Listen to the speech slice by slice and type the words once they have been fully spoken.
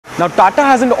Now, Tata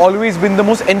hasn't always been the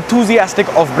most enthusiastic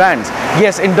of brands.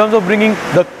 Yes, in terms of bringing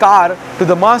the car to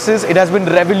the masses, it has been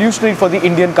revolutionary for the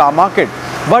Indian car market.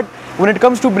 But when it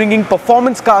comes to bringing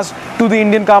performance cars to the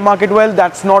Indian car market, well,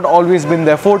 that's not always been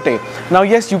their forte. Now,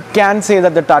 yes, you can say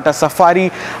that the Tata Safari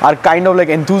are kind of like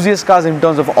enthusiast cars in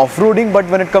terms of off-roading, but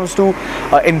when it comes to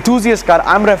enthusiast car,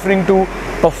 I'm referring to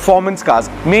performance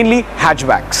cars, mainly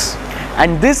hatchbacks.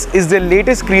 And this is the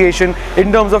latest creation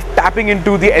in terms of tapping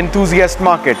into the enthusiast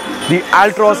market, the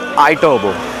Altroz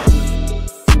iTurbo.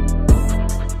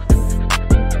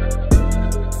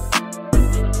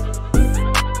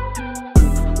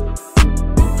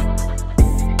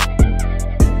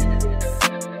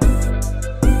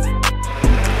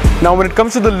 Now, when it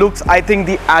comes to the looks, I think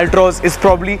the Altroz is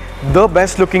probably the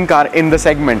best looking car in the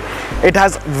segment. It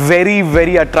has very,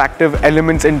 very attractive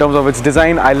elements in terms of its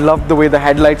design. I love the way the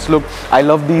headlights look. I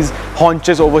love these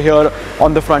haunches over here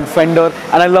on the front fender,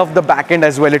 and I love the back end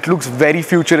as well. It looks very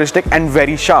futuristic and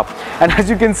very sharp. And as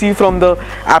you can see from the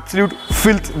absolute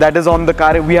filth that is on the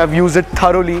car, we have used it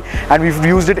thoroughly, and we've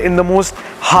used it in the most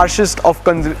harshest of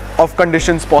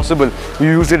conditions possible. We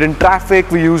used it in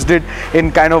traffic, we used it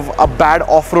in kind of a bad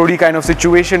off-roady kind of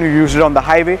situation, we used it on the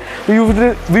highway,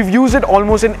 we've used it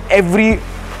almost in every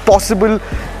possible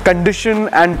condition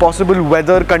and possible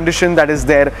weather condition that is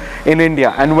there in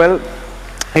India, and well,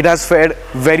 it has fared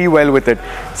very well with it.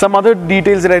 Some other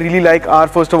details that I really like are,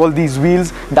 first of all, these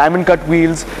wheels, diamond cut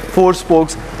wheels, 4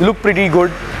 spokes, look pretty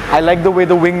good. I like the way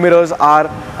the wing mirrors are,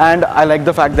 and I like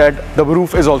the fact that the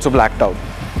roof is also blacked out.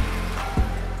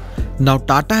 Now,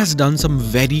 Tata has done some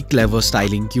very clever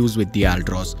styling cues with the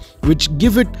Altroz, which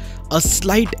give it a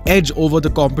slight edge over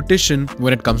the competition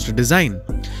when it comes to design.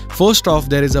 First off,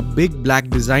 there is a big black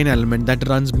design element that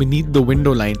runs beneath the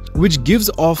window line, which gives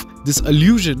off this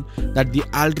illusion that the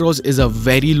Altroz is a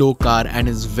very low car and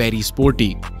is very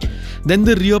sporty. Then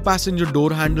the rear passenger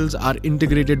door handles are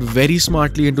integrated very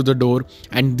smartly into the door,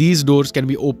 and these doors can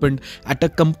be opened at a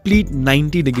complete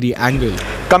 90-degree angle.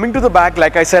 Coming to the back,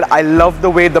 like I said, I love the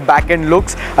way the back end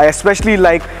looks. I especially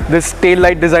like this tail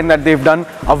light design that they've done,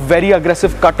 a very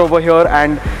aggressive cut over here,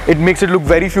 and it makes it look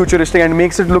very futuristic and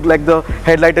makes it look like the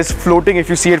headlight is floating if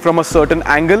you see it from a certain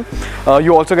angle.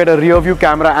 You also get a rear view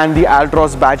camera and the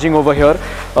Altroz badging over here.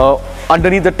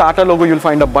 Underneath the Tata logo, you'll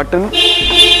find a button,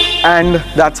 and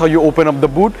that's how you open up the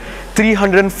boot.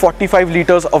 345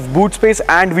 liters of boot space,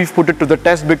 and we've put it to the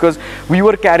test because we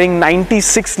were carrying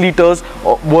 96 liters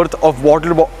worth of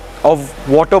water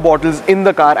bottles in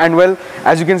the car, and well,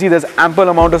 as you can see, there's ample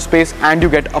amount of space and you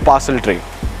get a parcel tray.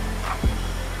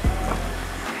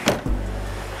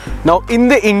 Now, in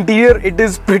the interior, it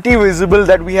is pretty visible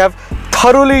that we have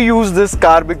thoroughly used this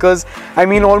car, because I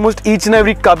mean, almost each and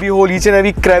every cubby hole, each and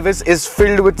every crevice is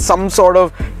filled with some sort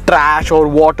of trash or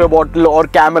water bottle or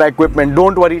camera equipment.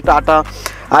 Don't worry, Tata,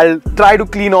 I'll try to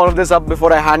clean all of this up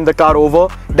before I hand the car over.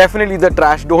 Definitely the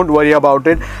trash, don't worry about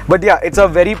it. But yeah, it's a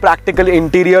very practical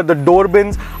interior. The door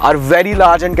bins are very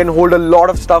large and can hold a lot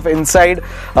of stuff inside.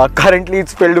 Currently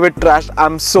it's filled with trash.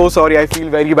 I'm so sorry, I feel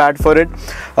very bad for it.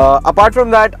 Apart from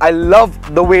that, I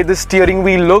love the way the steering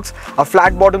wheel looks. A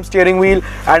flat bottom steering wheel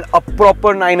and a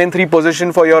proper 9 and 3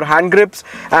 position for your hand grips.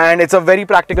 And it's a very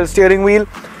practical steering wheel.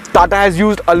 Tata has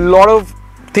used a lot of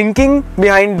thinking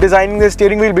behind designing the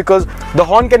steering wheel, because the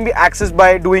horn can be accessed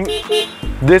by doing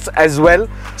this as well.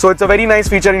 So it's a very nice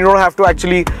feature, and you don't have to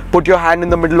actually put your hand in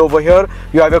the middle over here.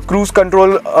 You have your cruise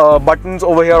control buttons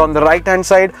over here on the right hand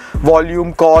side,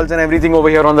 volume, calls and everything over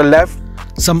here on the left.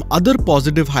 Some other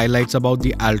positive highlights about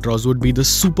the Altroz would be the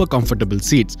super comfortable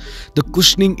seats. The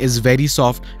cushioning is very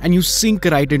soft and you sink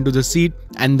right into the seat,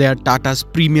 and they are Tata's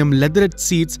premium leatherette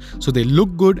seats, so they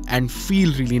look good and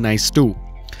feel really nice too.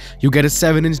 You get a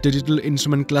 7-inch digital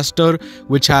instrument cluster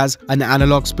which has an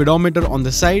analog speedometer on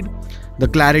the side. The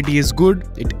clarity is good,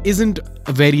 it isn't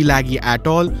very laggy at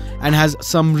all, and has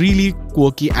some really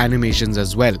quirky animations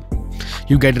as well.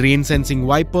 You get rain sensing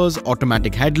wipers,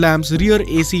 automatic headlamps, rear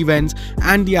AC vents,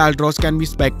 and the Altroz can be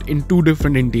spec'd in 2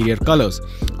 different interior colors,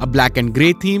 a black and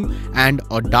grey theme and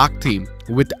a dark theme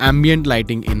with ambient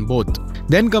lighting in both.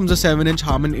 Then comes a 7-inch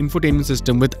Harman infotainment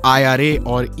system with IRA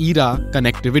or ERA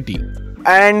connectivity.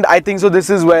 And I think so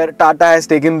this is where Tata has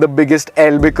taken the biggest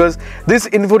L, because this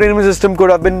infotainment system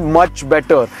could have been much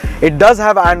better. It does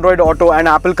have Android Auto and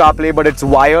Apple CarPlay, but it's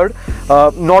wired.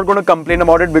 Not going to complain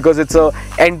about it because it's a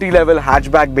entry-level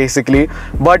hatchback basically.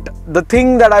 But the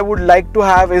thing that I would like to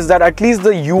have is that at least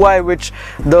the UI which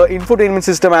the infotainment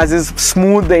system has is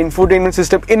smooth. The infotainment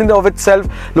system in and of itself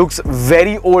looks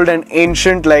very old and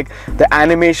ancient, like the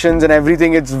animations and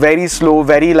everything. It's very slow,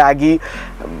 very laggy.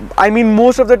 I mean,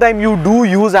 most of the time you do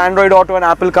use Android Auto and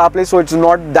Apple CarPlay, so it's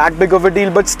not that big of a deal,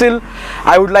 but still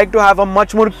I would like to have a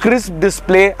much more crisp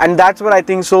display, and that's where I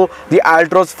think so the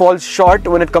Altroz falls short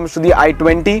when it comes to the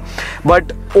i20.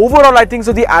 But overall I think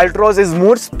so the Altroz is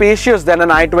more spacious than an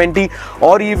i20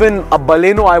 or even a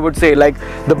Baleno, I would say. Like,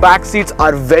 the back seats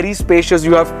are very spacious,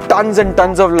 you have tons and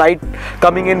tons of light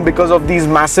coming in because of these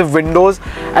massive windows,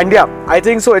 and yeah, I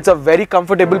think so it's a very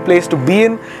comfortable place to be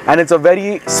in, and it's a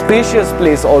very spacious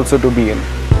place also to be in.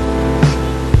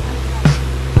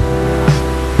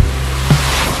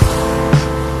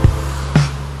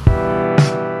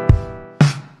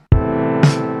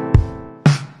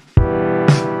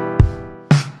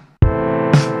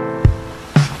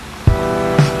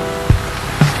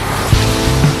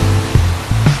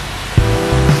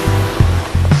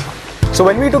 So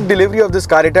when we took delivery of this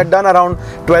car, it had done around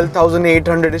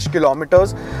 12,800-ish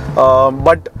kilometers,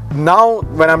 but now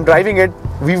when I'm driving it,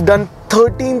 we've done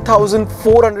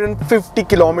 13,450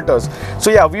 kilometers.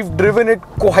 So yeah, we've driven it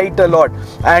quite a lot,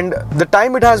 and the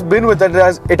time it has been with it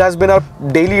has been a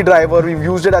daily driver. We've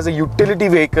used it as a utility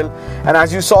vehicle, and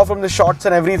as you saw from the shots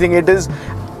and everything, it has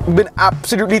been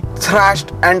absolutely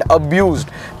thrashed and abused,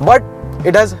 but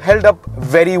it has held up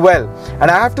very well.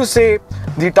 And I have to say,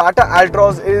 the Tata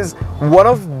Altroz is one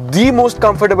of the most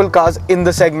comfortable cars in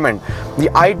the segment. The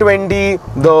i20,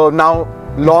 the now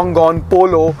long gone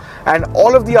Polo, and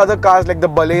all of the other cars like the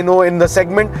Baleno in the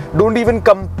segment don't even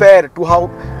compare to how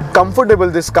comfortable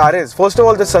this car is. First of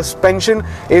all, the suspension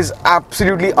is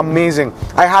absolutely amazing.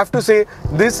 I have to say,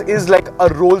 this is like a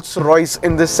Rolls Royce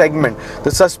in this segment.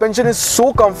 The suspension is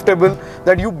so comfortable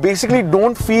that you basically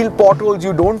don't feel potholes,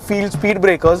 you don't feel speed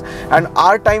breakers, and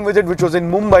our time with it, which was in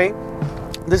Mumbai,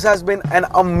 this has been an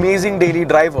amazing daily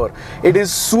driver. It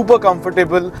is super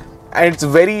comfortable and it's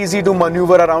very easy to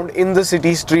maneuver around in the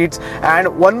city streets. And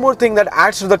one more thing that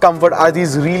adds to the comfort are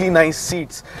these really nice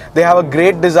seats. They have a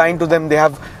great design to them, they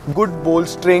have good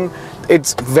bolstering.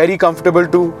 It's very comfortable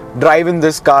to drive in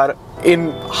this car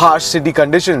in harsh city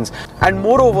conditions. And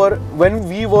moreover, when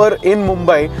we were in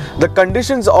Mumbai, the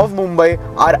conditions of Mumbai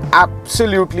are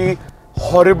absolutely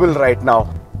horrible right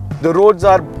now. The roads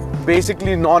are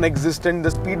basically non-existent.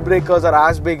 The speed breakers are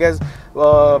as big as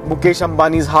Mukesh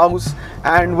Ambani's house,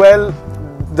 and well,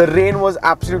 the rain was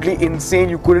absolutely insane.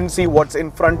 You couldn't see what's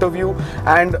in front of you,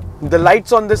 and the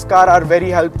lights on this car are very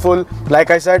helpful.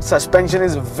 Like I said, suspension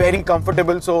is very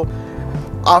comfortable, so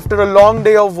after a long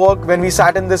day of work, when we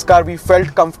sat in this car, we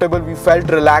felt comfortable, we felt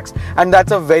relaxed, and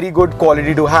that's a very good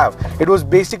quality to have. It was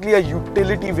basically a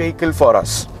utility vehicle for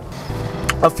us.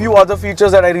 A few other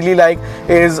features that I really like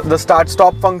is the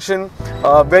start-stop function.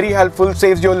 Very helpful,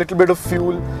 saves you a little bit of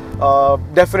fuel.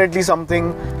 Definitely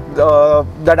something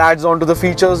that adds on to the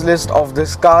features list of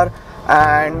this car.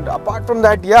 And apart from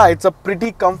that, yeah, it's a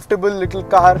pretty comfortable little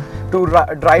car to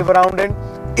drive around in.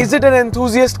 Is it an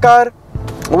enthusiast car?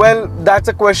 Well, that's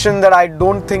a question that I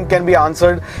don't think can be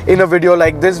answered in a video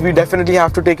like this. We definitely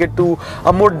have to take it to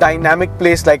a more dynamic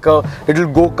place like a little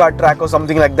go-kart track or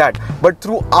something like that. But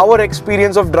through our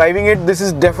experience of driving it, this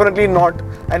is definitely not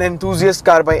an enthusiast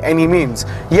car by any means.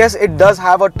 Yes, it does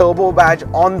have a turbo badge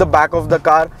on the back of the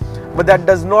car, but that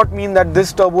does not mean that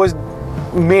this turbo is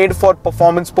made for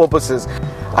performance purposes.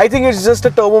 I think it's just a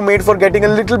turbo made for getting a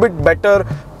little bit better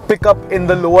pick up in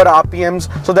the lower RPMs,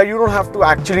 so that you don't have to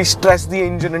actually stress the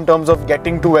engine in terms of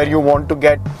getting to where you want to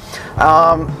get.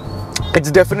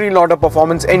 It's definitely not a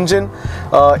performance engine.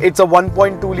 It's a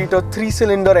 1.2 liter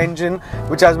 3-cylinder engine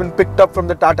which has been picked up from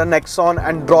the Tata Nexon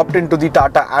and dropped into the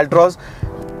Tata Altroz.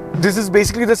 This is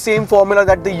basically the same formula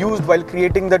that they used while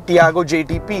creating the Tiago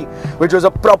JTP, which was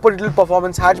a proper little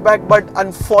performance hatchback, but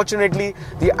unfortunately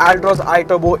the Altroz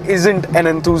iTurbo isn't an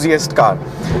enthusiast car.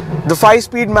 The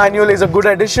 5-speed manual is a good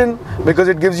addition because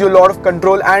it gives you a lot of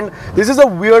control, and this is a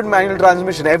weird manual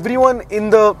transmission. Everyone in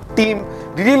the team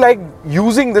really like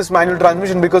using this manual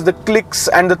transmission because the clicks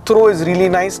and the throw is really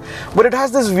nice, but it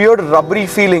has this weird rubbery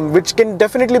feeling which can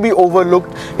definitely be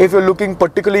overlooked if you're looking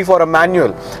particularly for a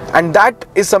manual, and that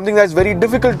is something that's very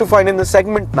difficult to find in the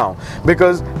segment now,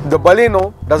 because the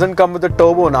Baleno doesn't come with a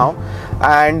turbo now,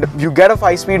 and you get a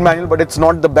 5-speed manual, but it's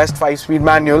not the best 5-speed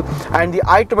manual, and the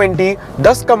i20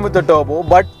 does come with a turbo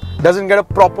but doesn't get a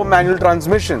proper manual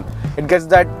transmission. It gets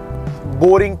that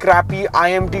boring, crappy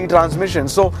IMT transmission.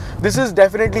 So this is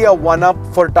definitely a one-up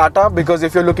for Tata, because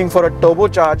if you're looking for a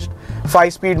turbocharged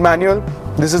 5-speed manual,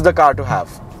 this is the car to have.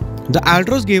 The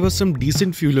Altroz gave us some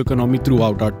decent fuel economy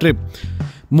throughout our trip.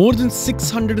 More than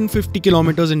 650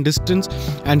 kilometers in distance,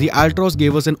 and the Altroz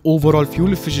gave us an overall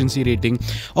fuel efficiency rating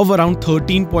of around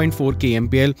 13.4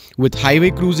 kmpl with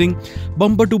highway cruising,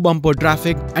 bumper to bumper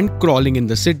traffic and crawling in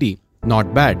the city.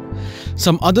 Not bad.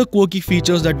 Some other quirky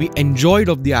features that we enjoyed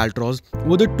of the Altroz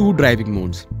were the two driving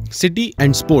modes, City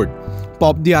and Sport.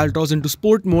 Pop the Altroz into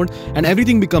Sport mode and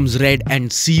everything becomes red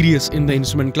and serious in the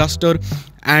instrument cluster,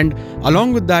 and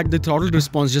along with that the throttle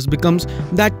response just becomes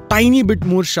that tiny bit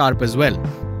more sharp as well.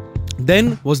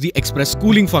 Then was the express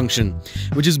cooling function,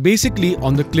 which is basically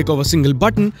on the click of a single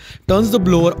button, turns the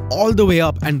blower all the way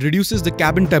up and reduces the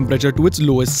cabin temperature to its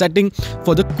lowest setting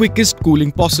for the quickest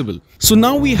cooling possible. So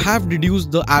now we have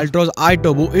deduced the Altroz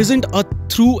iTurbo isn't a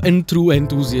through and through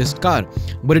enthusiast car,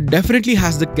 but it definitely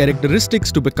has the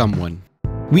characteristics to become one.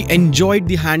 We enjoyed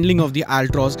the handling of the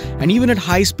Altroz, and even at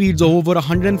high speeds of over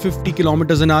 150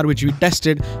 km an hour, which we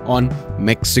tested on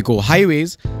Mexico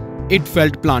highways, it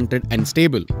felt planted and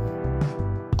stable.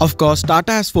 Of course,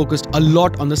 Tata has focused a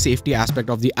lot on the safety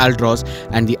aspect of the Altroz,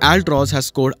 and the Altroz has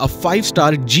scored a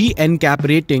 5-star G NCAP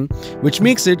rating, which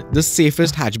makes it the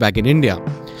safest hatchback in India.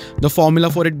 The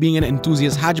formula for it being an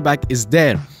enthusiast hatchback is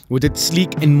there, with its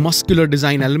sleek and muscular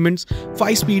design elements,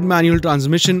 5-speed manual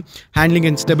transmission, handling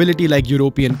and stability like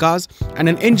European cars, and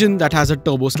an engine that has a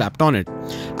turbo slapped on it.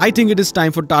 I think it is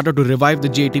time for Tata to revive the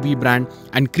JTP brand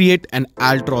and create an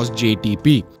Altroz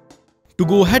JTP to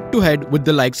go head to head with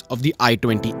the likes of the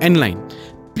i20 N line.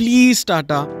 Please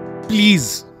Tata,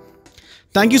 please.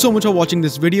 Thank you so much for watching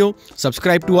this video.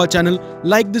 Subscribe to our channel,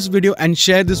 like this video and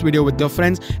share this video with your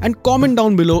friends, and comment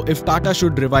down below if Tata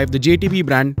should revive the JTP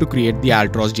brand to create the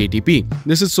Altroz JTP.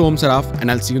 This is Soham Saraf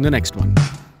and I'll see you in the next one.